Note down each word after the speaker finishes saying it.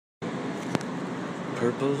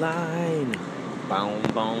Purple line, boom,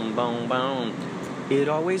 boom, boom, boom. It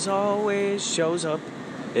always shows up.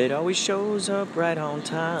 It always shows up right on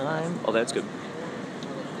time. Oh, that's good.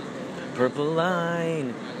 Purple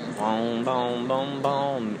line, boom, boom, boom,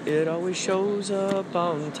 boom. It always shows up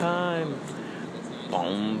on time.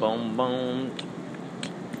 Boom, boom, boom.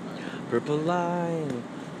 Purple line,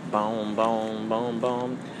 boom, boom, boom,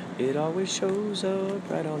 boom. It always shows up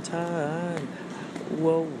right on time.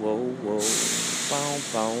 Whoa, whoa, whoa. Boom,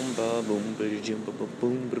 boom, ba boom, ba jum, ba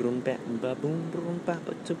boom, boom, ba ba boom, boom, ba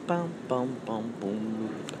ba to boom, boom, boom, boom,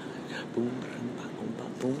 boom, ba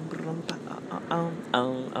boom, boom, ba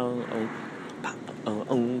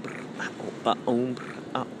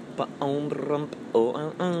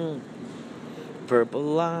Purple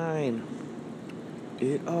line.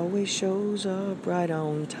 It always shows up right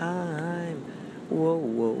on time. Whoa,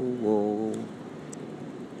 whoa, whoa.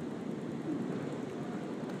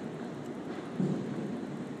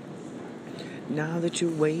 Now that you're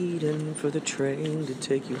waiting for the train to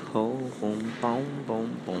take you home, boom,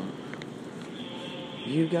 boom, boom.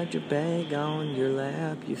 You got your bag on your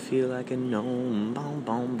lap, you feel like a gnome, boom,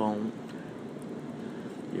 boom, boom.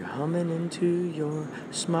 You're humming into your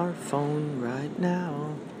smartphone right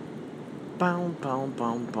now, boom, boom,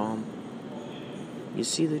 boom, boom. You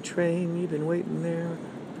see the train, you've been waiting there,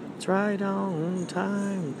 it's right on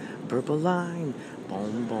time. Purple line,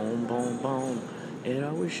 boom, boom, boom, boom. It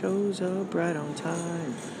always shows up right on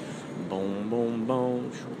time. Boom, boom,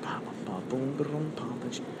 boom. Boom, boom,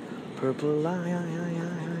 boom. Purple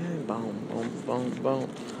line, boom, boom, boom, boom.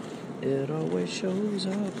 It always shows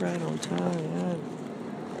up right on time.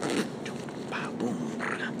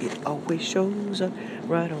 It always shows up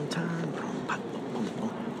right on time.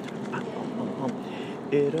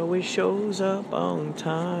 It always shows up on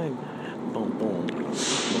time. Boom, boom, boom, boom.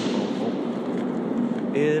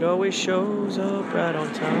 It always shows up right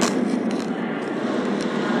on time.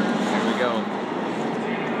 Here we go.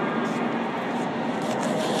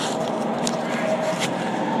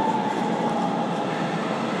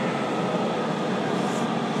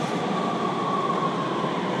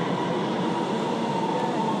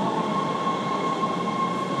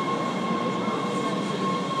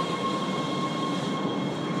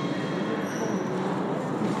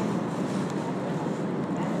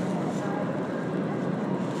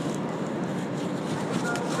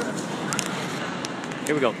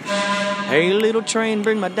 Here we go. Hey, little train,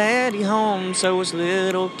 bring my daddy home so his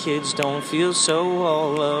little kids don't feel so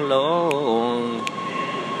all alone.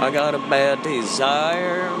 I got a bad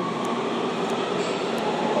desire.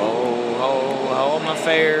 Oh, my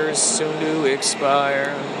fare's soon to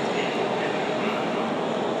expire.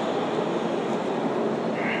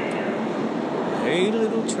 Hey,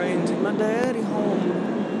 little train, take my daddy home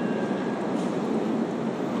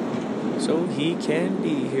so he can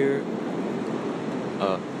be here.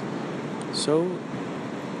 So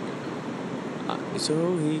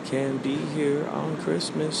he can be here on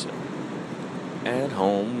Christmas at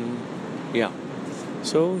home. Yeah.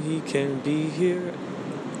 So he can be here.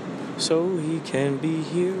 So he can be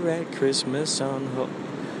here at Christmas on home.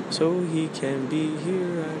 So he can be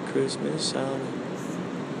here at Christmas on.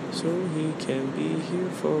 So he can be here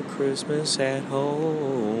for Christmas at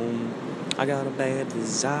home. I got a bad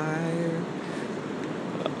desire.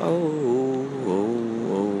 Oh.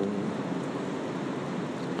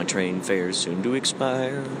 My train fare's soon to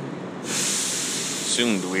expire.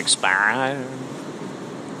 Soon to expire.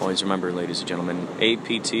 Always remember, ladies and gentlemen,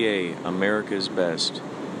 APTA, America's Best.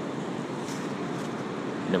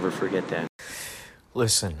 Never forget that.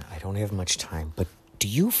 Listen, I don't have much time, but do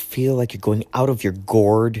you feel like you're going out of your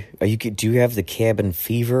gourd? Do you have the cabin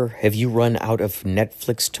fever? Have you run out of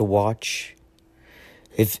Netflix to watch?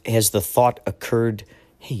 Has the thought occurred,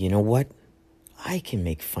 hey, you know what? I can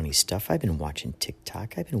make funny stuff. I've been watching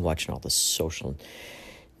TikTok. I've been watching all the social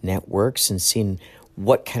networks and seeing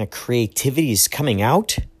what kind of creativity is coming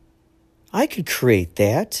out. I could create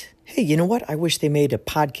that. Hey, you know what? I wish they made a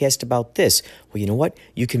podcast about this. Well, you know what?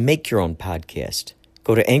 You can make your own podcast.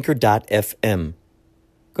 Go to anchor.fm.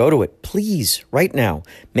 Go to it, please, right now.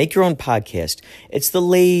 Make your own podcast. It's the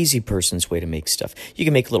lazy person's way to make stuff. You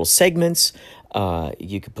can make little segments.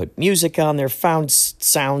 You can put music on there, found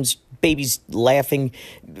sounds, babies laughing,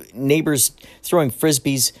 neighbors throwing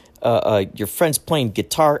frisbees, your friends playing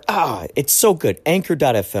guitar. It's so good.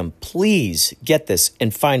 Anchor.fm. Please get this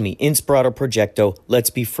and find me. Inspirato Projecto. Let's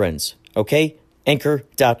be friends. Okay?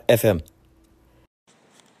 Anchor.fm.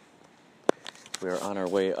 We are on our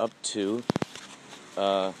way up to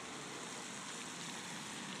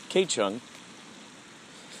K-Chung.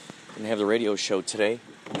 We're going to have the radio show today.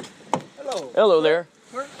 Hello. Hello there.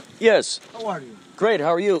 Yes. How are you? Great.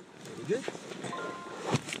 How are you? Very good.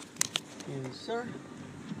 Yes, sir.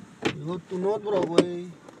 You go to North Broadway.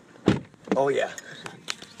 Oh, yeah.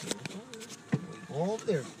 Over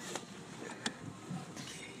there.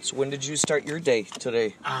 So when did you start your day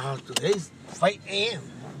today? Today's 5 a.m.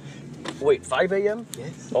 Wait, 5 a.m.?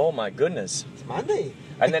 Yes. Oh, my goodness. It's Monday.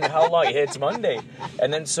 And then how long? It's Monday.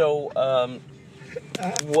 And then so,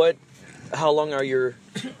 how long are your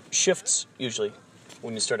shifts usually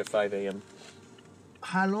when you start at 5 a.m.?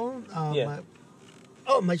 How long? Yeah.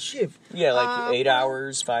 My shift. Yeah, like 8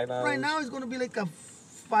 hours, 5 hours? Right now it's going to be like a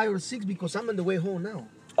 5 or 6 because I'm on the way home now.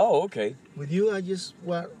 Oh, okay. With you, I just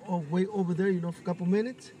wait over there, for a couple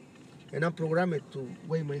minutes. And I'm programmed to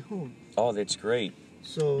wait my home. Oh, that's great.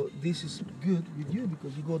 So this is good with you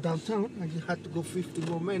because you go downtown. I just had to go 15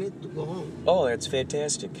 more minutes to go home. Oh, that's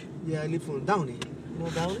fantastic. Yeah, I live on Downey. You know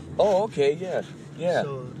Downey? Oh, okay, yeah. Yeah.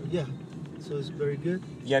 So it's very good.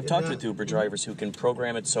 Yeah, I've talked with Uber drivers who can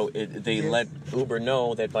program it so they let Uber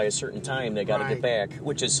know that by a certain time they got to get back,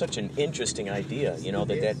 which is such an interesting idea,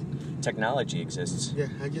 that technology exists. Yeah,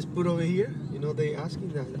 I just put over here. They asking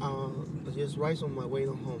that I just rice on my way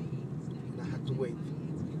home. And I had to wait.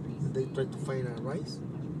 And they tried to find a rice.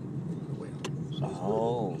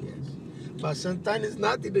 Oh. Yes. But sometimes it's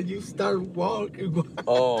nothing that you start walking.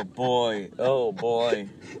 Oh boy.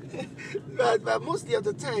 but mostly of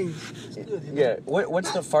the time, it's good. Yeah.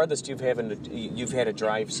 What's the farthest you've had to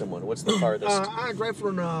drive someone? What's the farthest? I drive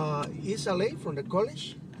from East LA, from the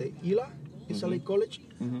college, the East LA College,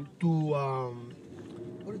 to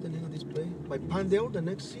what is the name of this place? By Pandale, the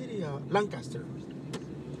next city, Lancaster.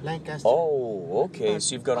 Oh, okay.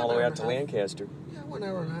 So you've gone all the way out to Lancaster. Yeah, 1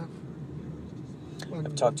 hour and a half.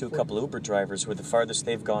 I've talked to a couple Uber drivers where the farthest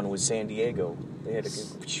they've gone was San Diego. They had to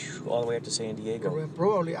go all the way up to San Diego.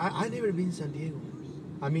 Probably. I never been in San Diego.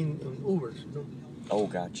 I mean, Ubers, no. Oh,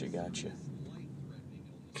 gotcha.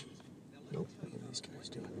 Nope. What are these guys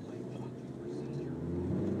doing?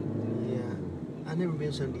 Yeah. I never been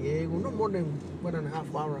in San Diego. No more than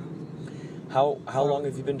 1.5 hours. How long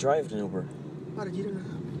have you been driving an Uber? About a year and a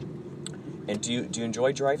half. And do you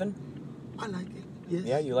enjoy driving? I like it. Yes.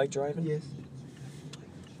 Yeah, you like driving? Yes.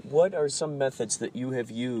 What are some methods that you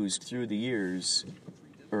have used through the years,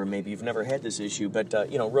 or maybe you've never had this issue, but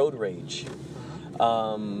road rage,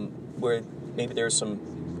 where maybe there's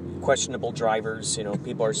some questionable drivers,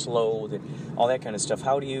 people are slow, all that kind of stuff.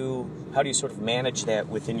 How do you sort of manage that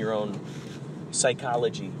within your own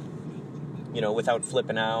psychology, without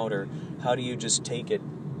flipping out, or how do you just take it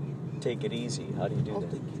easy? How do you do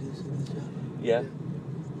that? Take it easy. Yeah.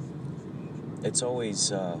 It's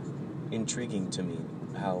always intriguing to me.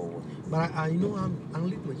 How? But I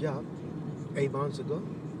leave my job 8 months ago.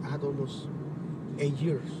 I had almost 8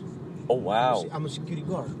 years. Oh wow! I'm a security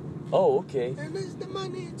guard. Oh okay. And it's the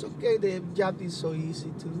money. It's okay. The job is so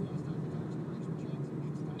easy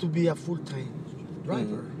to be a full-time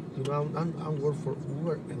driver. I work for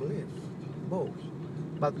Uber and Lyft, both.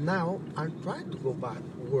 But now I'm trying to go back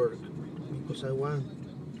to work because I want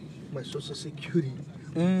my Social Security.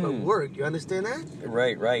 My work, you understand that?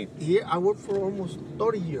 Right. Here, I worked for almost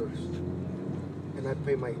 30 years, and I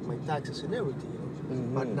pay my taxes and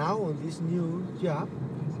everything. But now on this new job,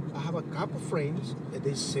 I have a couple friends, and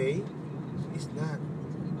they say it's not a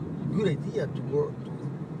good idea to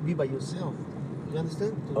be by yourself. You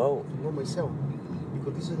understand? To work myself,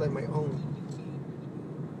 because this is like my own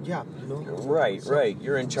job, Right.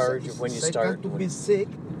 You're in charge of when you start. To be sick,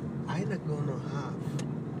 I'm not gonna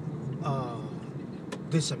have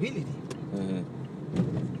disability.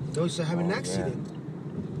 If I have an accident,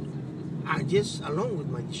 I just along with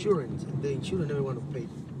my insurance, and the insurance never want to pay.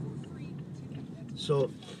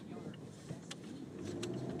 So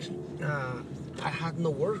I had no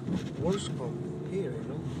works comp here,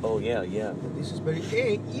 Oh yeah. And this is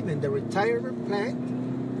very even the retirement plan.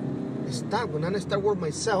 When I start work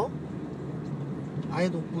myself, I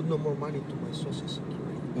don't put no more money to my Social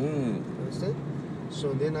Security. You understand?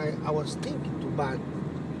 So then I was thinking to back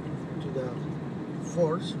to the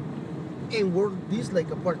force and work this like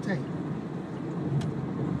a part-time.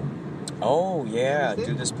 Oh yeah,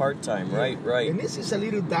 do this part-time. Right. And this is a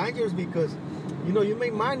little dangerous because you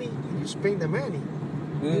make money and you spend the money.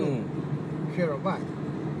 You don't care about it.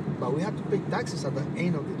 But we have to pay taxes at the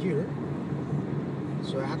end of the year.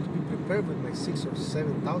 So I have to be prepared with my 6,000 or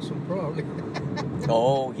 7,000 probably.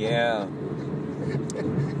 Oh yeah.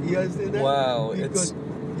 You understand that? Wow, because,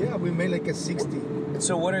 we made like a 60.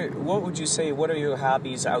 So what would you say? What are your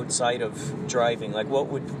hobbies outside of driving? Like what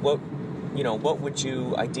would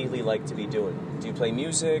you ideally like to be doing? Do you play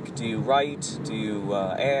music? Do you write? Do you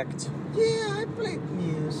act? Yeah, I play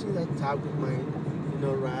music. I talk with my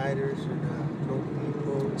no riders and no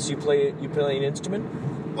people. So you play an instrument?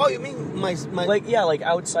 Oh, you mean my Like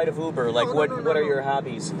outside of Uber, like No, what no, are no. your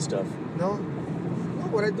hobbies and stuff? No,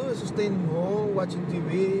 what I do is staying home, watching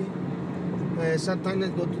TV. Sometimes I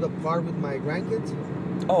go to the park with my grandkids.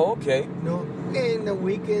 Oh, okay. You know, and the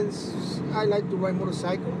weekends I like to ride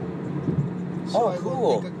motorcycle. So I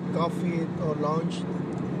cool. go take a coffee or lunch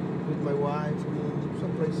with my wife,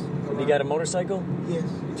 someplace. You got a motorcycle? Yes.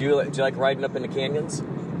 Do you like riding up in the canyons?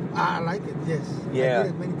 I like it. Yes. Yeah. I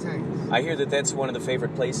did it many times. I hear that's one of the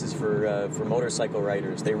favorite places for motorcycle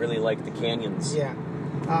riders. They really like the canyons. Yeah.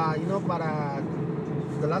 But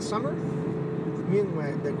the last summer, me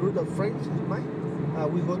and the group of friends of mine,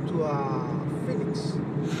 we go to Phoenix.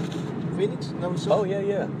 Phoenix, Arizona. Oh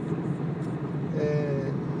yeah.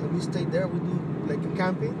 And we stayed there. We do like a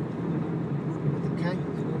camping with the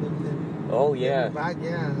canyons. Oh yeah. Back,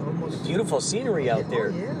 yeah, almost. Beautiful scenery out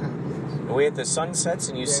there. Oh, yeah. Yes. The way the sun sets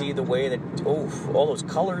and you see the way that all those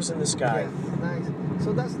colors in the sky. Yeah, nice.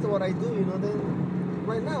 So that's what I do. Then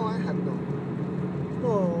right now I have no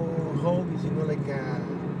hobbies. Like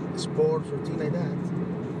sports or things like that.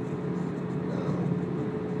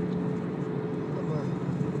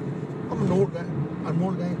 I'm an old guy. I'm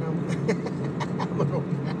old guy now. I'm an old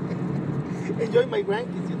guy. Enjoy my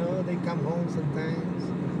grandkids, they come home sometimes.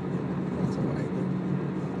 That's what I do.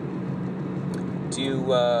 Do you,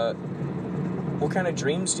 what kind of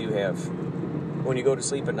dreams do you have when you go to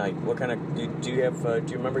sleep at night? What kind of, do you have,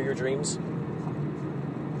 do you remember your dreams?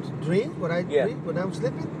 Dream? What I dream when I'm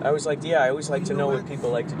sleeping? I always like to know what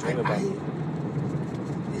people like to dream about.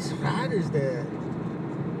 It's rare is that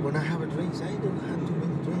when I have a dream, I don't have too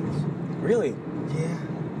many dreams. Really? Yeah.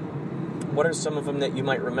 What are some of them that you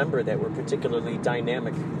might remember that were particularly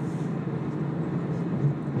dynamic?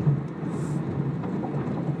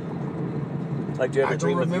 Like, do you have a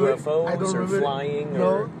dream of UFOs or flying? No.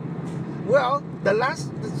 Or? Well,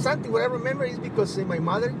 something what I remember is because my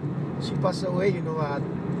mother, she passed away,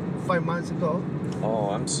 5 months ago.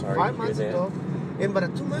 Oh, I'm sorry. 5 months ago. And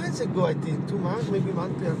but 2 months ago, I think, 2 months, maybe a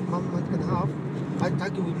month and a half, I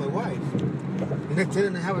talking with my wife. And I tell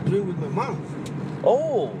her I have a dream with my mom.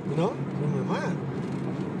 Oh. With my mom.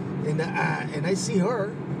 And I see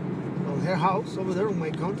her on her house over there in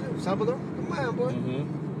my country, Salvador. Come on, boy.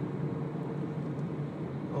 Mm-hmm.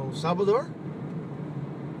 Oh, Salvador.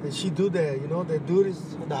 And she do the duties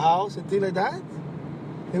in the house and things like that.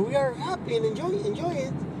 And we are happy and enjoy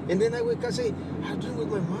it. And then I wake up and say, I dream with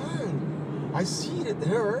my mom. I see that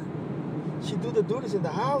her. She do the duties in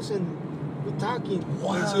the house and we're talking.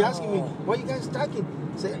 Wow. And she asking me, why you guys talking?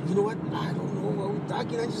 I say, you know what? I don't know why we're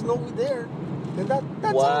talking. I just know we're there. And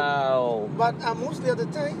that's all. But mostly of the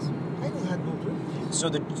times, I don't have no dreams.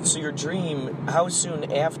 So your dream, how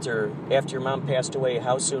soon after your mom passed away,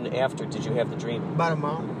 how soon after did you have the dream? About a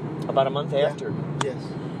month. About a month after? Yes.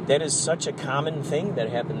 That is such a common thing that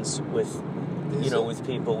happens with with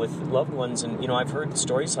people, with loved ones, and I've heard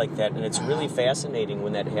stories like that, and it's really fascinating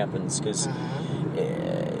when that happens because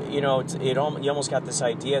you almost got this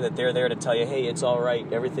idea that they're there to tell you, hey, it's all right,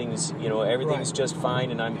 everything's just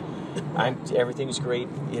fine, and I'm everything's great,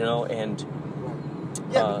 and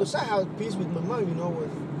yeah, because I have peace with my mom, when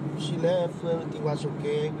she left, everything was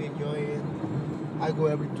okay, we enjoy it. I go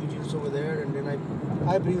every 2 years over there, and then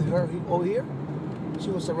I bring her over here. She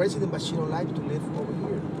was a resident, but she don't like to live over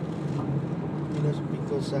here.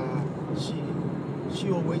 Because she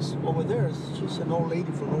always over there. She's an old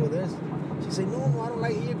lady from over there. She said, no, I don't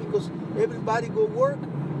like here because everybody go work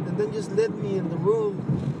and then just let me in the room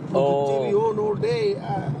with the TV on all day.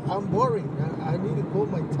 I'm boring. I need to go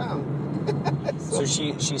my town. So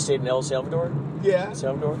she stayed in El Salvador? Yeah. El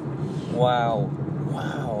Salvador? Wow.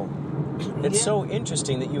 It's so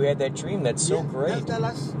interesting that you had that dream. That's so great.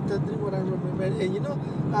 That's the dream what I remember. And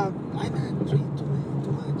I didn't dream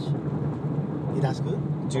too much. That's good.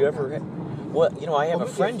 Do you ever? Well, I have a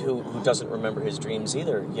friend who doesn't remember his dreams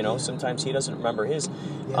either. Sometimes he doesn't remember his.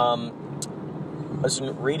 Yeah. I was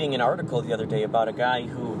reading an article the other day about a guy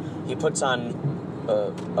who he puts on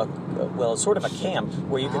sort of a camp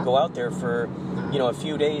where you could go out there for a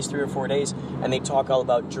few days, 3 or 4 days, and they talk all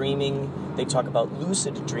about dreaming. They talk about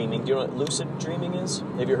lucid dreaming. Do you know what lucid dreaming is?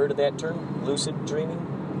 Have you heard of that term, lucid dreaming?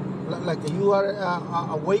 Like you are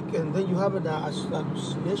awake and then you have an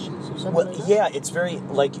hallucination or something like that? Yeah, it's very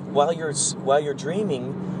like while you're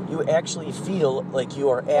dreaming, you actually feel like you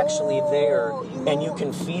are actually there, and you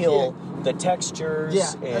can feel the textures.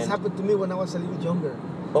 Yeah, that's happened to me when I was a little younger.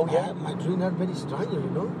 Oh yeah, my dreams are very strange.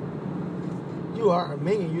 You are a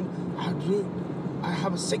man. I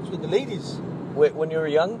have sex with the ladies. When you were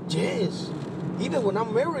young? Yes. even when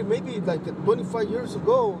I'm married, maybe like 25 years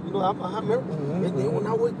ago, you know, I'm married, Mm-hmm, and then when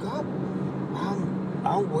I wake up,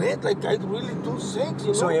 I'm wet, like I really do sex, you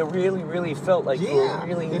know. So it really felt like you were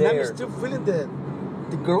really and there. I'm still feeling the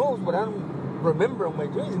girls, but I don't remember my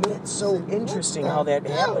dreams. You know? That's so Like, interesting what how the that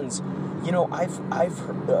hell? happens. You know, I've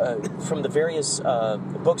heard, from the various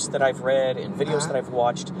books that I've read and videos that I've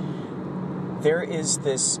watched, there is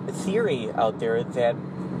this theory out there that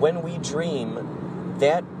when we dream,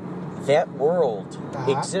 that world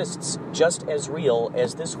exists just as real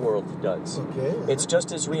as this world does. Okay. It's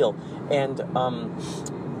just as real. And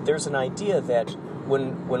there's an idea that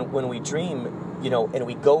when we dream, you know, and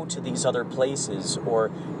we go to these other places, or,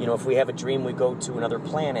 you know, if we have a dream, we go to another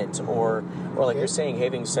planet, or like you're saying,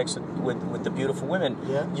 having sex with the beautiful women,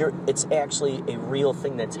 it's actually a real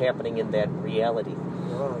thing that's happening in that reality.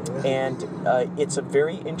 And it's a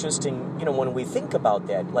very interesting, you know, when we think about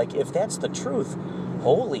that, like, if that's the truth,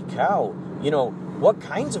 holy cow, you know, what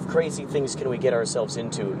kinds of crazy things can we get ourselves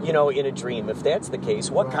into, you know, in a dream? If that's the case,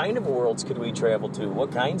 what kind of worlds could we travel to?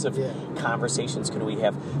 What kinds of conversations could we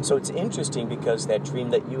have? So it's interesting because that dream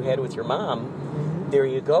that you had with your mom, there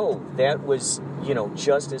you go. That was, you know,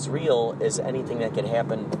 just as real as anything that could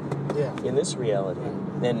happen in this reality.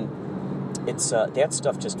 And it's that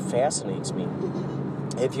stuff just fascinates me.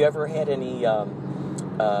 Have you ever had any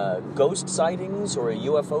ghost sightings or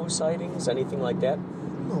UFO sightings, anything like that?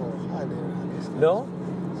 No, I never had this. No?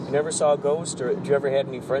 You never saw a ghost, or did you ever had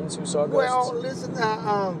any friends who saw ghosts? Well, listen,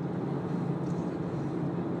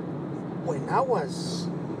 when I was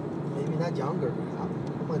maybe not younger,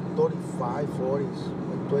 I'm like 35, 40s,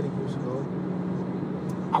 like 20 years ago,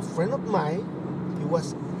 a friend of mine, he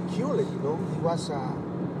was killed, you know. He was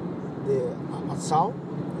the assault,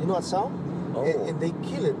 you know, assault? Oh. And they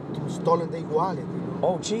killed it to stolen their wallet, you know.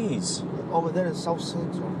 Oh, jeez. Over there in South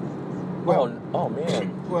Central. Oh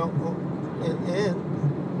man. Well, and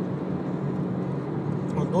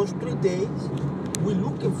on those 3 days, we're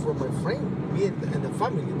looking for my friend, me and the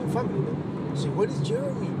family, my family, you know. Say, where is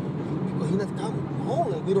Jeremy? Because he's not coming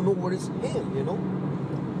home, and we don't know where is him, you know.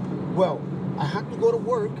 Well, I had to go to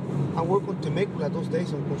work. I work on Temecula those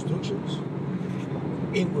days on constructions.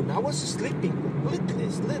 And when I was sleeping, completely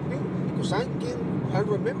sleeping, because I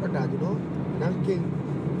remember that, you know, and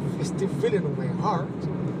I still feeling on my heart.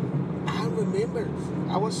 I remember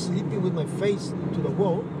I was sleeping with my face to the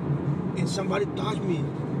wall, and somebody touched me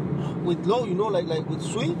with low, you know, like with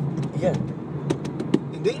sweet. Yeah.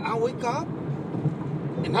 And then I wake up,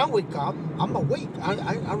 I'm awake.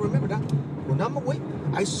 I remember that. When I'm awake,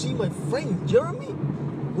 I see my friend Jeremy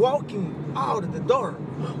walking out of the door.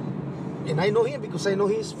 And I know him because I know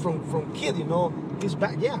he's from kid, you know. He's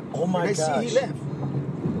back, yeah. Oh my gosh. gosh. I see he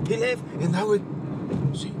left, and I would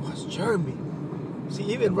see, what's Jeremy? See,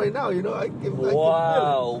 even right now, you know, I can feel it.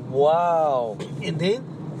 Wow. And then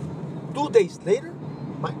 2 days later,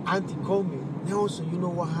 my auntie called me. Nelson, you know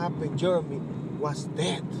what happened? Jeremy was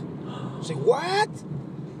dead. I say, what?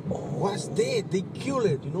 Was dead? They killed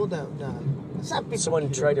it. You know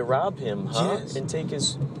Someone tried to rob him, huh? Yes. And take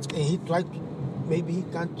his. And he tried to. Maybe he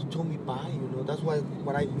can't tell me bye. You know, that's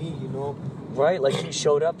what I mean. You know. Right, like he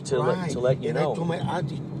showed up to let you know. And I told my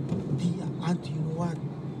auntie, dear auntie, you know what?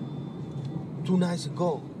 2 nights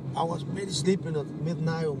ago, I was maybe sleeping at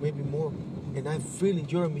midnight or maybe more, and I'm feeling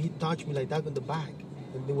Jeremy. He touched me like that on the back,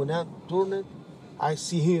 and then when I turn it, I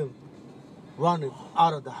see him running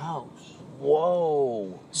out of the house.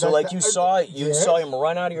 Whoa! So like you saw it, you saw him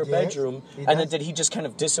run out of your bedroom, and then did he just kind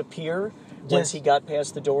of disappear once he got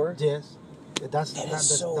past the door? Yes. That's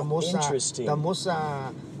so the most interesting. The most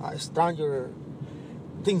stranger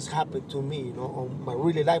things happen to me, you know, on my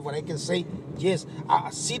really life. When I can say, yes,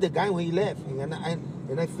 I see the guy when he left,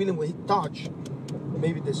 and I feel him when he touched.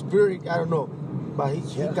 Maybe the spirit, I don't know, but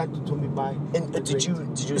he got to tell me bye. And did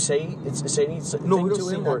you say anything no, we don't to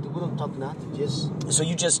say him? nothing. We don't talk nothing. Just so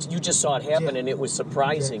you just saw it happen, and it was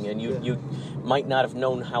surprising, and you might not have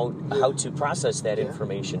known how to process that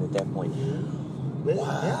information at that point.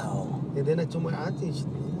 Wow. And then I told my auntie,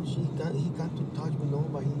 he got to touch me, no,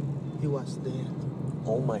 but he was dead.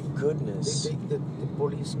 Oh my goodness. The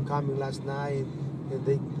police coming last night, and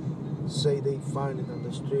they say they find it on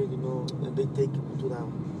the street, you know, and they take him to the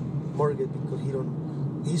morgue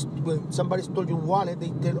because when somebody stole your wallet,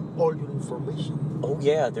 they tell all your information. Oh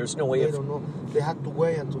yeah, there's no way they don't know. They have to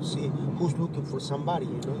wait until see who's looking for somebody,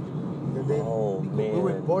 you know. And then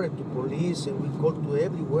we reported to police, and we go to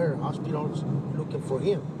everywhere, hospitals, looking for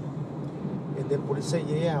him. And then police say,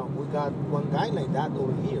 yeah, we got one guy like that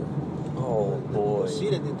over here. Oh, boy.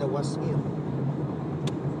 Considered that was him.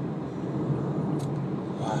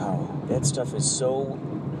 Wow. That stuff is so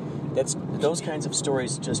those kinds of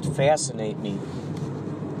stories just fascinate me.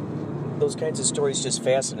 Those kinds of stories just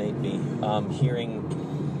fascinate me. Hearing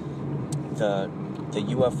the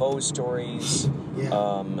UFO stories,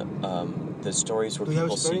 the stories where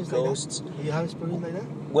people see ghosts. Do you have experience like that?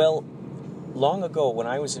 Well, long ago when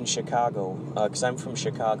I was in Chicago, because I'm from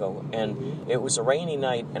Chicago, and it was a rainy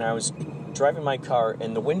night, and I was driving my car,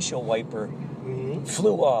 and the windshield wiper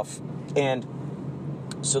flew off, and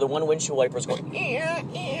so the one windshield wiper was going,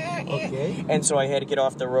 Okay. and so I had to get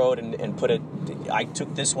off the road and put it. I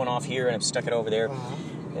took this one off here and I've stuck it over there,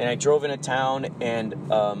 and I drove into town, and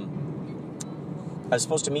I was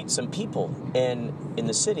supposed to meet some people in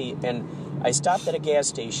the city, and I stopped at a gas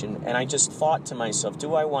station, and I just thought to myself,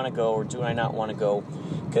 do I want to go or do I not want to go?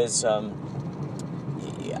 Because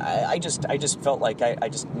I just felt like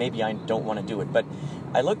maybe I don't want to do it. But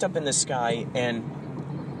I looked up in the sky, and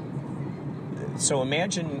so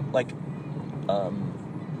imagine like,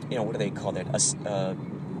 what do they call that? What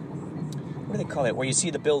do they call that? Where you see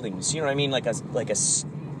the buildings, you know what I mean? Like a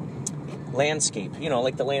landscape,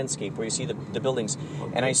 like the landscape where you see the buildings.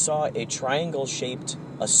 Okay. And I saw a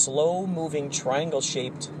slow-moving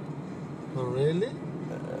triangle-shaped Oh, really?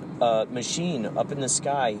 machine up in the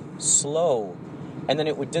sky, slow. And then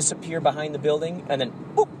it would disappear behind the building, and then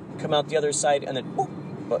boop, come out the other side, and then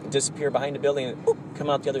boop, disappear behind the building, and boop, come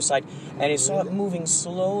out the other side. And I saw it moving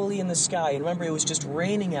slowly in the sky. And remember, it was just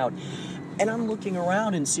raining out. And I'm looking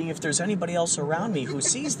around and seeing if there's anybody else around me who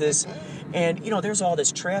sees this. And, there's all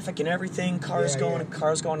this traffic and everything, cars going,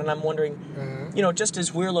 and I'm wondering, just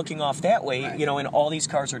as we're looking off that way, and all these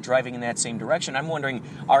cars are driving in that same direction, I'm wondering,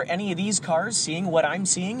 are any of these cars seeing what I'm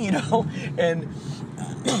seeing, And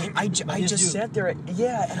I just sat there,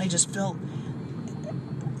 and I just felt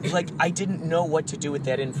like I didn't know what to do with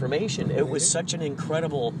that information. It was such an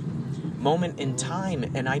incredible moment in time,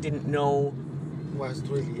 and I didn't know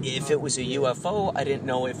if it was a UFO. I didn't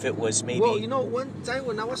know if it was maybe... Well, one time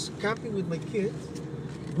when I was camping with my kids,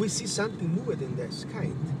 we see something moving in the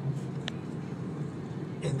sky.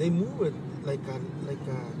 And they move it like a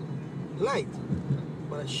light,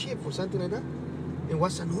 or a ship or something like that. And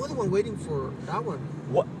was another one waiting for that one.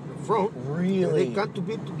 What? The front. Really? And they come to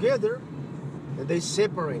be together, and they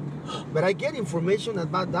separate. But I get information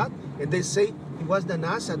about that, and they say it was the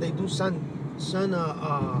NASA. They do some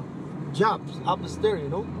jobs upstairs,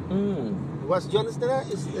 Do you understand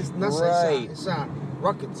that? It's NASA. Right. It's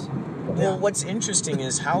rockets. Well, what's interesting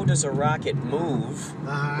is how does a rocket move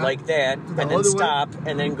like that and then stop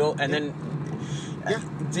and then go and then...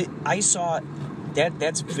 I saw that.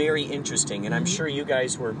 That's very interesting, and I'm sure you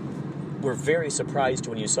guys were very surprised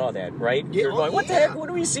when you saw that, right? Yeah, You're going, what the heck? What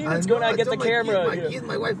do we see? What's going on? Get the camera. My kid,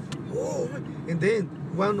 my wife, whoa. And then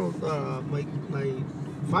one of my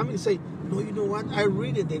family say, no, you know what? I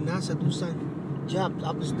read it. The NASA do some jobs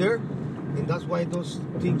upstairs, and that's why those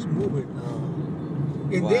things move it.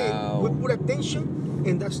 And then we put attention,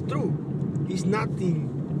 and that's true. It's nothing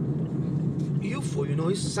UFO,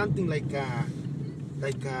 It's something like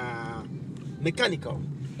mechanical.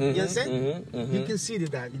 You understand? You can see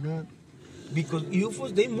that, because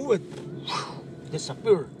UFOs, they move it,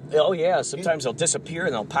 disappear. Oh yeah, sometimes they'll disappear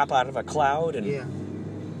and they'll pop out of a cloud, and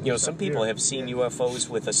some people have seen UFOs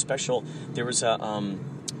with a special. There was a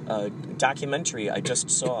documentary I just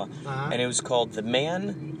saw, and it was called "The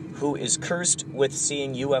Man Who Is Cursed with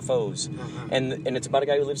Seeing UFOs," and it's about a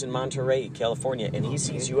guy who lives in Monterey, California, and he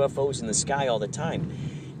sees UFOs in the sky all the time,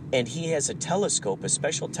 and he has a telescope, a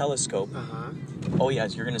special telescope. Oh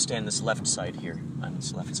yes, you're going to stand this left side here, on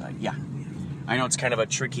this left side. Yeah, I know it's kind of a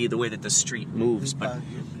tricky the way that the street moves, but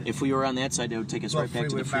if we were on that side, it would take us right back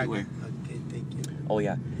to the freeway. Okay, thank you. Oh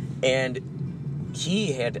yeah, and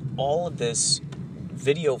he had all of this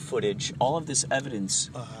video footage, all of this evidence,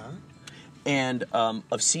 and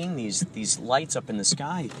of seeing these lights up in the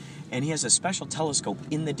sky, and he has a special telescope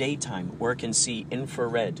in the daytime where it can see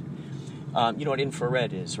infrared. You know what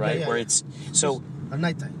infrared is, right? Yeah, where it's so at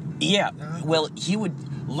nighttime. Yeah, well, he would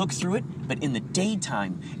look through it, but in the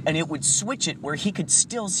daytime, and it would switch it where he could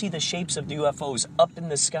still see the shapes of the UFOs up in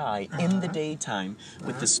the sky in the daytime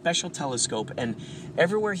with the special telescope, and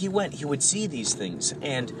everywhere he went, he would see these things,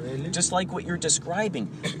 and just like what you're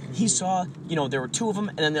describing, he saw, there were two of them,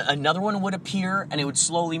 and then another one would appear, and it would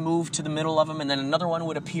slowly move to the middle of them, and then another one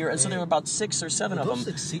would appear, and so there were about 6 or 7 of them.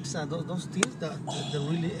 Those things that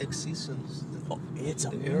really exist. It's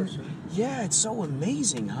amazing. Yeah, it's so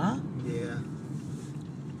amazing, huh? Yeah.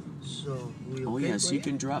 So we okay, yes, you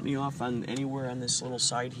can drop me off on anywhere on this little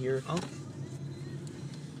side here. Okay.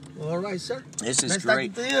 All right, sir. This is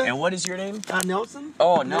great. And what is your name? Nelson.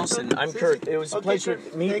 Oh, Nelson. I'm Kurt. It was a pleasure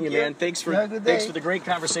meeting you, man. Thanks for the great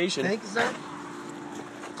conversation. Thank you, sir.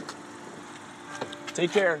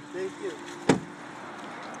 Take care. Thank you.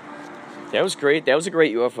 That was great. That was a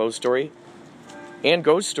great UFO story and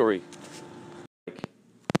ghost story.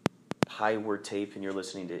 Hi, we're Tape, and you're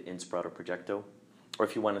listening to Inspirato Projecto. Or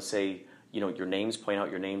if you want to say, your names, point out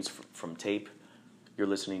your names from Tape, you're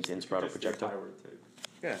listening to Inspirato Projecto. Hi, we're Tape.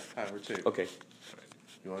 Yeah, hi, we're Tape. Okay.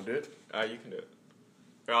 You want to do it? You can do it.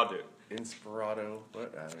 Or I'll do it. Inspirato,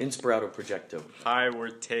 what? Inspirato Projecto. Hi, we're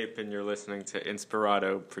Tape, and you're listening to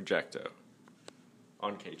Inspirato Projecto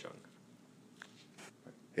on K-Chung.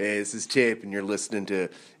 Hey, this is Tape, and you're listening to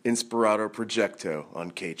Inspirato Projecto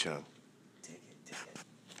on K-Chung. Take it.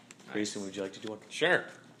 Grayson, would you like to do one? Sure.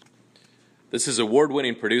 This is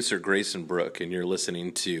award-winning producer Grayson Brook, and you're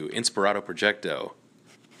listening to Inspirato Projecto.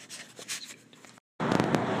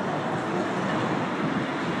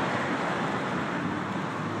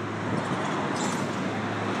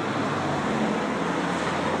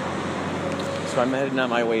 So I'm heading on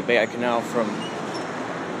my way back now from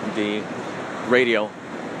the radio.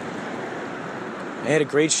 I had a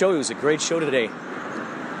great show. It was a great show today.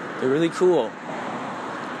 They're really cool.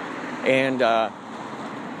 And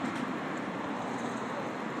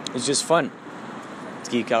it's just fun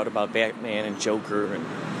to geek out about Batman and Joker and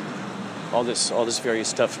all this various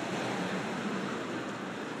stuff.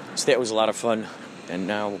 So that was a lot of fun. And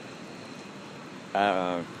now,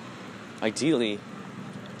 ideally,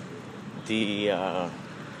 well,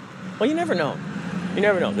 you never know. You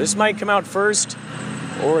never know. This might come out first,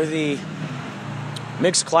 or the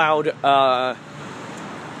Mixcloud,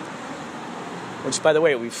 which, by the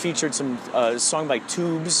way, we featured a song by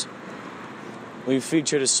Tubes. We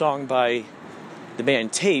featured a song by the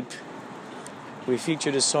band Tape. We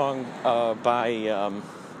featured a song by,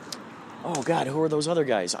 oh God, who are those other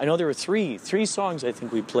guys? I know there were three songs I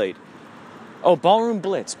think we played. Oh, Ballroom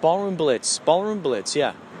Blitz,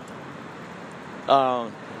 yeah.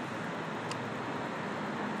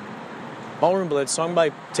 Ballroom Blitz, song by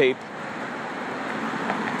Tape.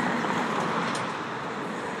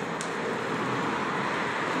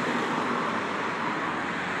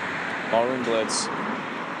 Ballroom Blitz.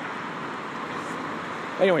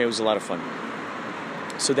 Anyway, it was a lot of fun.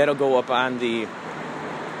 So that'll go up on the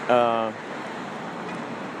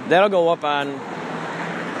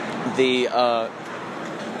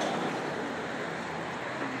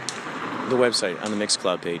website, on the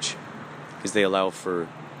Mixcloud page, because they allow for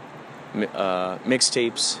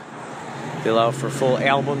mixtapes, they allow for full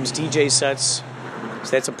albums, DJ sets,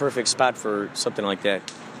 so that's a perfect spot for something like that.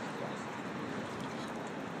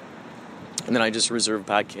 And then I just reserve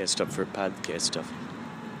podcast stuff for podcast stuff.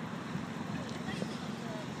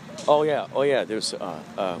 Oh yeah, there's, so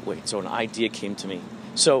an idea came to me.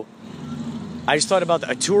 So, I just thought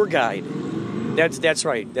about a tour guide. That's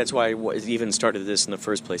right, that's why I even started this in the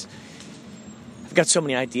first place. I've got so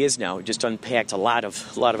many ideas now. Just unpacked a lot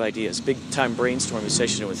of ideas. Big time brainstorming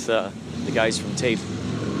session with the guys from Tape.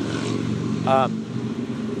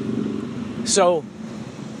 So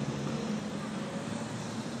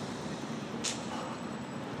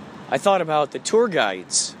I thought about the tour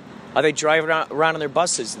guides. How they drive around on their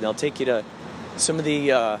buses, and they'll take you to some of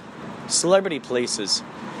the celebrity places.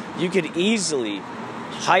 You could easily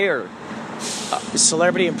hire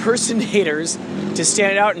celebrity impersonators to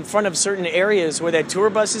stand out in front of certain areas where that tour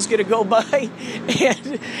bus is going to go by,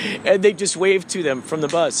 and they just wave to them from the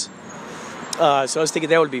bus. So I was thinking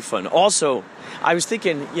that would be fun. Also, I was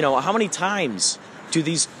thinking, how many times do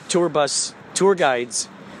these tour guides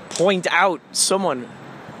point out someone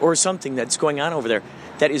or something that's going on over there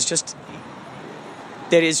that is just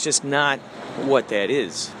not what that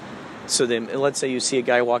is. So then, let's say you see a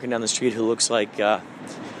guy walking down the street who looks like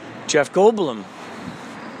Jeff Goldblum.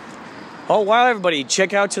 Oh, wow, everybody,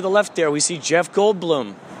 check out to the left there. We see Jeff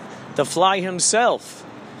Goldblum, the Fly himself.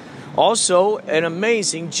 Also, an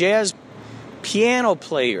amazing jazz piano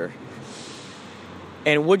player.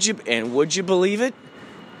 And would you believe it?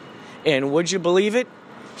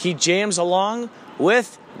 He jams along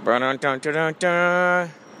with RoboCop.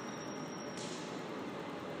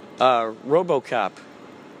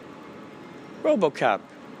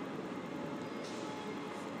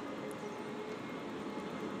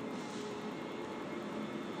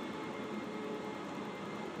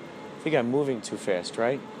 I think I'm moving too fast,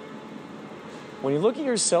 right? When you look at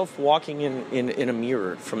yourself walking in a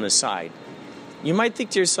mirror from the side, you might think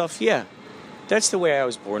to yourself, yeah, that's the way I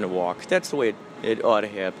was born to walk. That's the way it ought to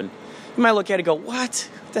happen. You might look at it and go, what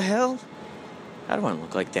the hell? I don't want to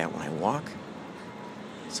look like that when I walk.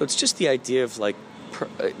 So it's just the idea of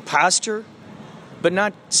posture, but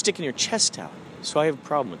not sticking your chest out. So I have a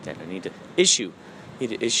problem with that. I have an issue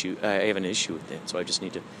with that. So I just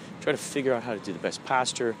need to try to figure out how to do the best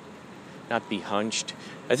posture not be hunched.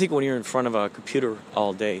 I think when you're in front of a computer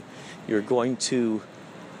all day, you're going to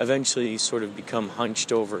eventually sort of become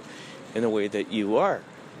hunched over in the way that you are.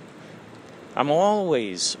 I'm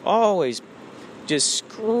always just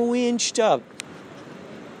screw-inched up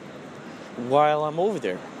while I'm over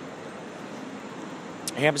there.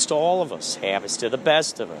 It happens to all of us. It happens to the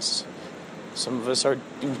best of us. Some of us are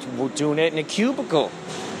doing it in a cubicle.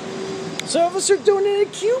 Some of us are doing it in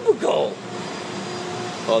a cubicle.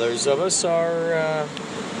 Others of us are...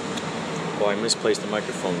 I misplaced the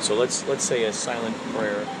microphone. So let's say a silent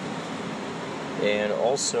prayer. And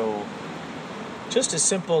also... just as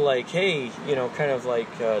simple like, hey, kind of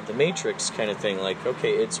like the Matrix kind of thing. Like,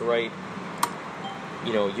 okay, it's right.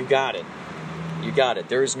 You got it. You got it.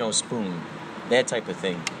 There is no spoon. That type of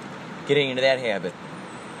thing. Getting into that habit.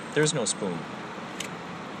 There's no spoon.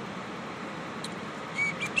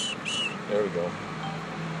 There we go.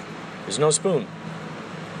 There's no spoon.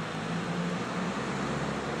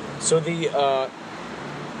 So the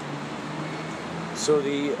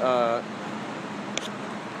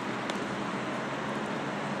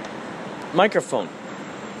microphone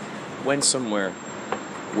went somewhere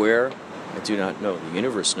where I do not know. The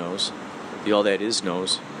universe knows. The all that is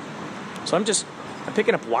knows. So I'm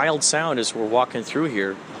picking up wild sound as we're walking through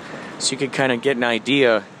here, so you can kind of get an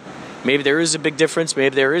idea. Maybe there is a big difference.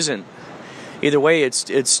 Maybe there isn't. Either way,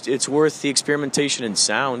 it's worth the experimentation in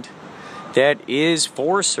sound. That is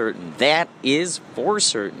for certain. That is for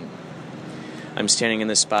certain. I'm standing in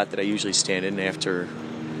the spot that I usually stand in after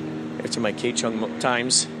my K-Chung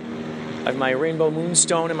times. I have my rainbow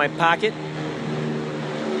moonstone in my pocket.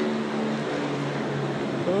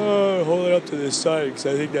 Hold it up to the side because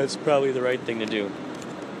I think that's probably the right thing to do.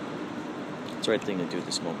 It's the right thing to do at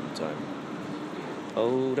this moment in time.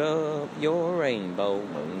 Hold up your rainbow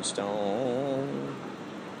moonstone.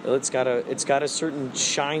 Well, it's got a certain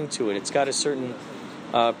shine to it. It's got a certain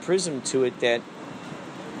prism to it that,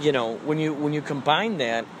 when you combine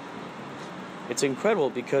that, it's incredible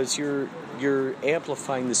because you're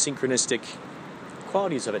amplifying the synchronistic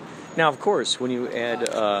qualities of it. Now, of course, when you add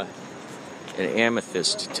an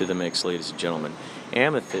amethyst to the mix, ladies and gentlemen,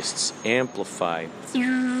 amethysts amplify.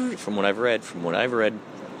 From what I've read,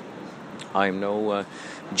 I'm no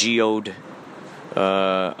geode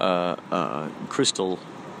crystal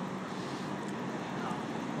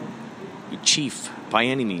chief by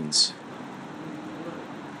any means.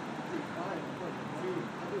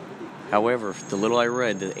 However, the little I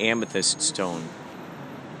read, the amethyst stone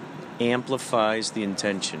amplifies the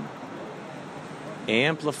intention.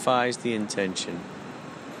 Amplifies the intention.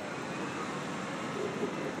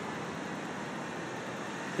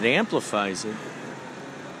 It amplifies it.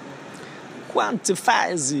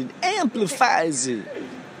 Quantifies it. Amplifies it.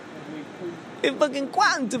 It fucking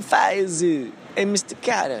quantifies it. Hey, Mr.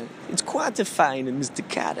 Carter, it's quantifying it, Mr.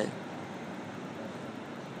 Carter.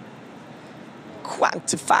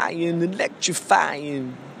 Quantifying,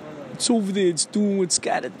 electrifying. It's over there, it's doing what it's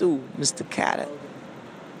gotta do, Mr. Carter.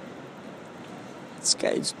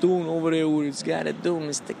 It's doing over there what it's gotta do,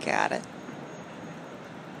 Mr. Carter.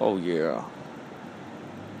 Oh, yeah.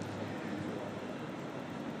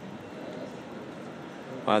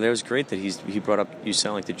 Wow, that was great that he brought up You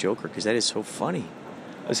Sound Like the Joker, because that is so funny.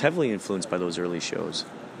 I was heavily influenced by those early shows.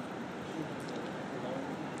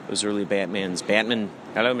 Those early Batmans. Batman.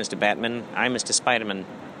 Hello, Mr. Batman. I'm Mr. Spider-Man.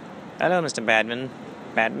 Hello, Mr. Batman.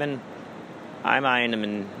 Batman. I'm Iron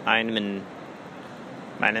Man.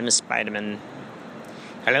 My name is Spider-Man.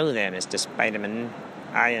 Hello there, Mr. Spider-Man.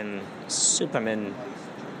 I am Superman.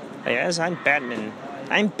 Yes, I'm Batman.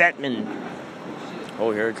 I'm Batman.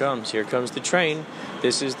 Oh, here it comes. Here comes the train.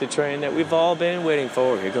 This is the train that we've all been waiting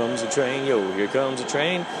for. Here comes the train. Yo, here comes the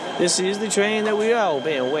train. This is the train that we've all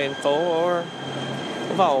been waiting for.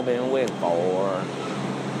 We've all been waiting for.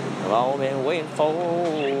 We've all been waiting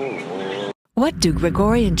for. What do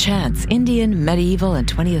Gregorian chants, Indian, medieval, and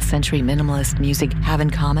 20th century minimalist music have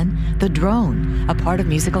in common? The drone, a part of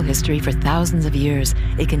musical history for thousands of years.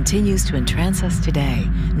 It continues to entrance us today.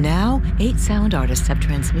 Now, 8 sound artists have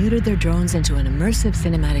transmuted their drones into an immersive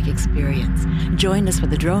cinematic experience. Join us for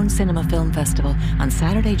the Drone Cinema Film Festival on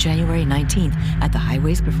Saturday, January 19th at the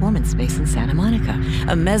Highways Performance Space in Santa Monica.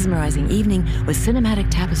 A mesmerizing evening with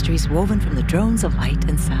cinematic tapestries woven from the drones of light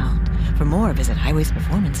and sound. For more, visit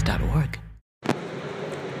highwaysperformance.org.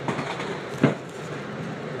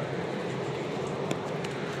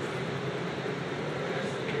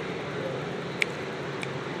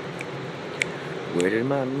 Where did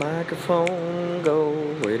my microphone go?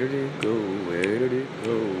 Where did it go? Where did it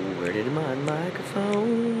go? Where did my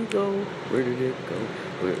microphone go? Where did it go?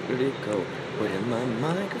 Where did it go? Where did my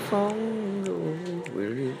microphone go?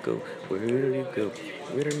 Where did it go? Where did it go?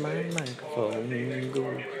 Where did my microphone go?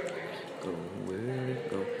 Go, where did it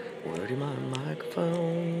go? Where did my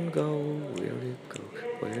microphone go? Where did it go?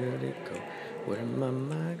 Where did it go? Where did my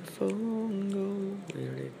microphone go? Where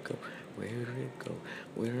did it go? Where did it go?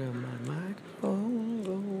 Where did my microphone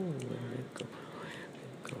go? Where did it go?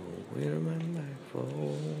 Where did my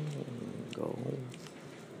microphone go?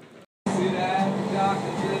 Sit at the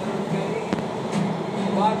doctor's little gate,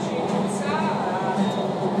 watching inside the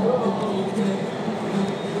road.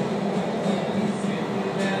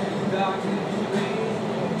 Sitting at the doctor's gate,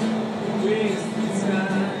 wasting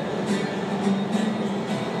time.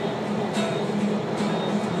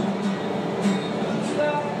 Looks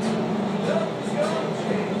like nothing's gonna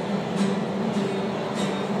change.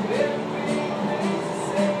 Everything remains the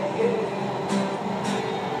same.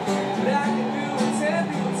 But I can do what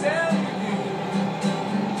 10 people tell you to do.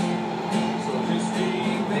 So just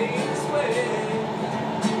leave me this way.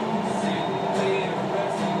 Sitting there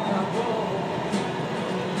resting my bones.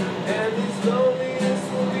 And this loneliness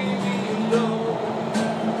will leave me alone.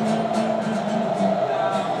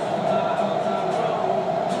 Miles I roam,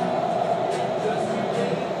 just to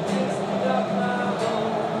make this not my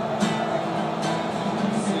home.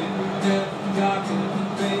 Sitting at the dock of the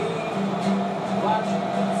bay, watching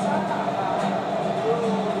the tide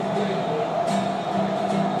roll away.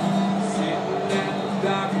 Sitting at the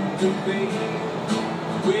dock of the bay,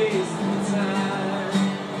 wasting time.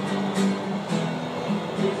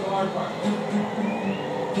 Here's the hard part.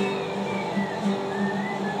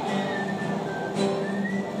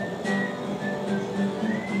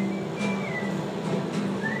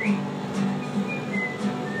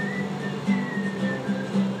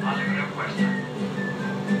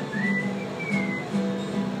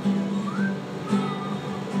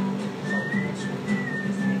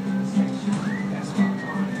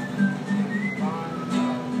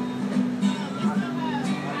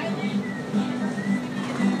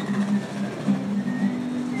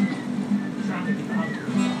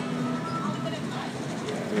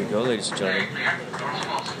 Here we go, ladies and gentlemen.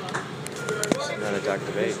 Sitting on a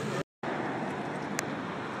Dr. Bay.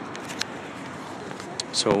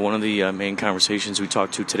 So one of the main conversations we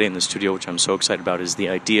talked to today in the studio, which I'm so excited about, is the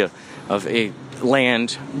idea of a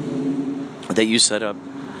land that you set up,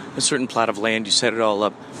 a certain plot of land, you set it all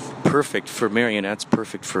up perfect for marionettes,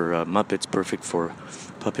 perfect for Muppets, perfect for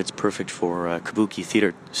puppets, perfect for kabuki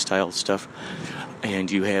theater style stuff, and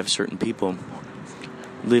you have certain people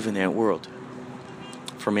live in that world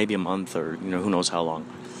for maybe a month or who knows how long,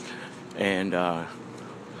 and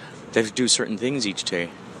they do certain things each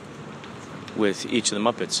day with each of the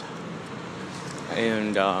Muppets,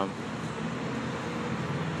 and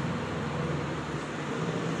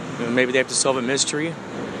maybe they have to solve a mystery.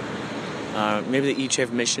 Maybe they each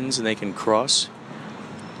have missions and they can cross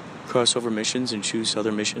over missions and choose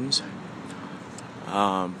other missions.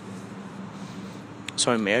 So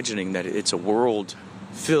I'm imagining that it's a world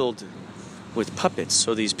filled with puppets,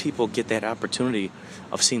 so these people get that opportunity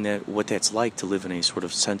of seeing what that's like to live in a sort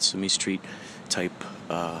of Sesame Street type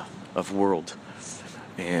of world.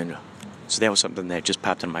 And so that was something that just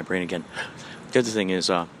popped in my brain again. The other thing is,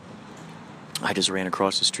 I just ran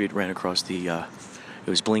across the street, it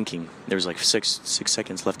was blinking. There was like six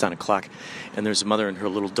seconds left on a clock, and there's a mother and her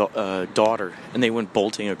little daughter, and they went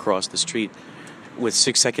bolting across the street with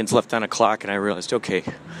 6 seconds left on a clock, and I realized, okay,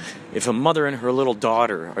 if a mother and her little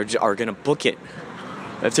daughter are gonna book it,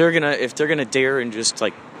 if they're gonna dare and just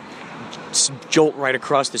like jolt right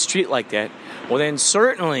across the street like that, well then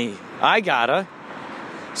certainly I gotta.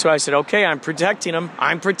 So I said, okay, I'm protecting them.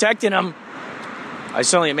 I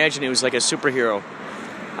suddenly imagined it was like a superhero.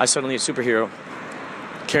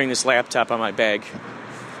 Carrying this laptop on my bag.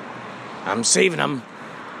 I'm saving them.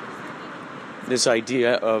 This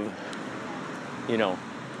idea of, the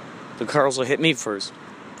cars will hit me first.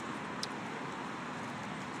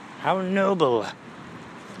 How noble,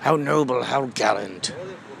 how gallant.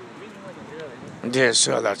 Dear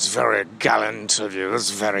sir, that's very gallant of you. That's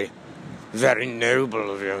very, very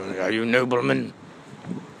noble of you. Are you noblemen?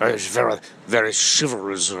 Are you very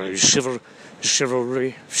chivalrous? Are you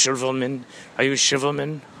chivalrymen? Are you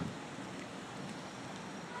chivalmen?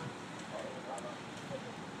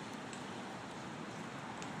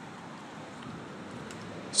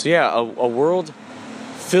 So yeah, a world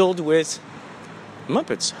filled with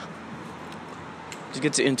Muppets. You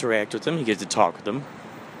get to interact with them, you get to talk with them.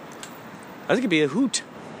 I think it'd be a hoot.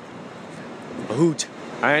 A hoot.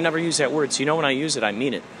 I never use that word, so when I use it, I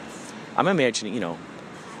mean it. I'm imagining,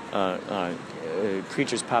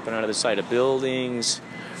 creatures popping out of the side of buildings,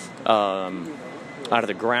 out of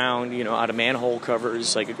the ground, out of manhole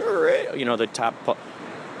covers, like, the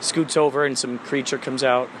scoots over and some creature comes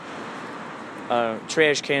out.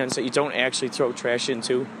 Trash cans that you don't actually throw trash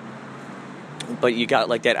into, but you got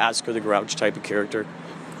like that Oscar the Grouch type of character.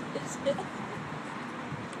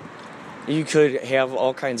 You could have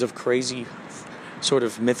all kinds of crazy sort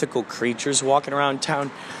of mythical creatures walking around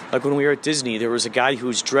town. Like when we were at Disney, there was a guy who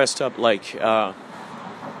was dressed up like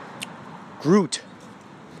Groot.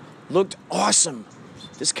 Looked awesome.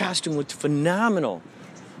 This costume looked phenomenal.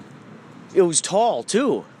 It was tall,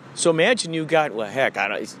 too. So imagine you got, well, heck,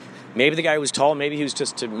 maybe the guy was tall, maybe he was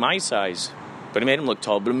just to my size, but it made him look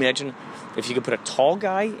tall. But imagine if you could put a tall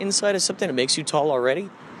guy inside of something that makes you tall already.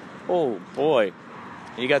 Oh, boy.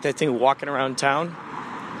 You got that thing walking around town.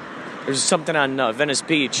 There's something on Venice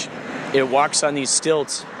Beach. It walks on these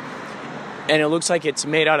stilts, and it looks like it's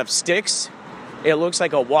made out of sticks. It looks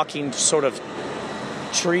like a walking sort of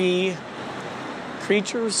tree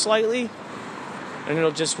creature slightly. And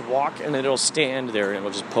it'll just walk, and it'll stand there, and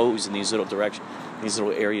it'll just pose in these little directions, these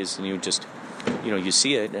little areas, and you just, you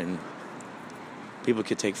see it, and people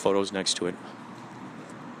could take photos next to it.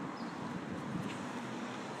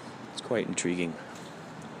 It's quite intriguing.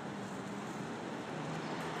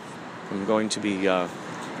 I'm going to be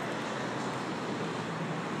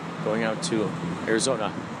going out to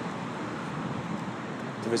Arizona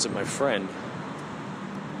to visit my friend.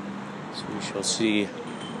 So we shall see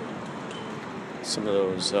some of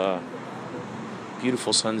those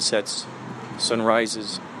beautiful sunsets,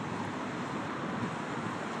 sunrises,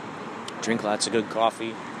 drink lots of good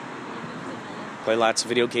coffee, play lots of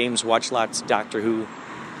video games, watch lots of Doctor Who.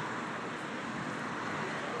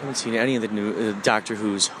 I haven't seen any of the new Doctor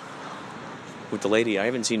Who's with the lady. I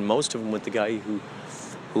haven't seen most of them with the guy who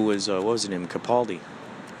was, what was his name, Capaldi.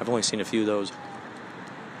 I've only seen a few of those.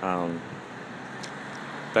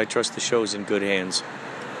 But I trust the show's in good hands.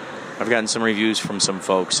 I've gotten some reviews from some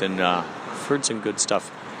folks, and I've heard some good stuff.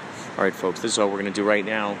 All right, folks, this is all we're going to do right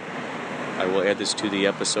now. I will add this to the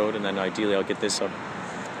episode, and then ideally I'll get this up.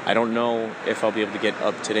 I don't know if I'll be able to get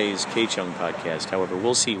up today's K-Chung podcast. However,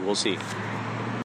 we'll see.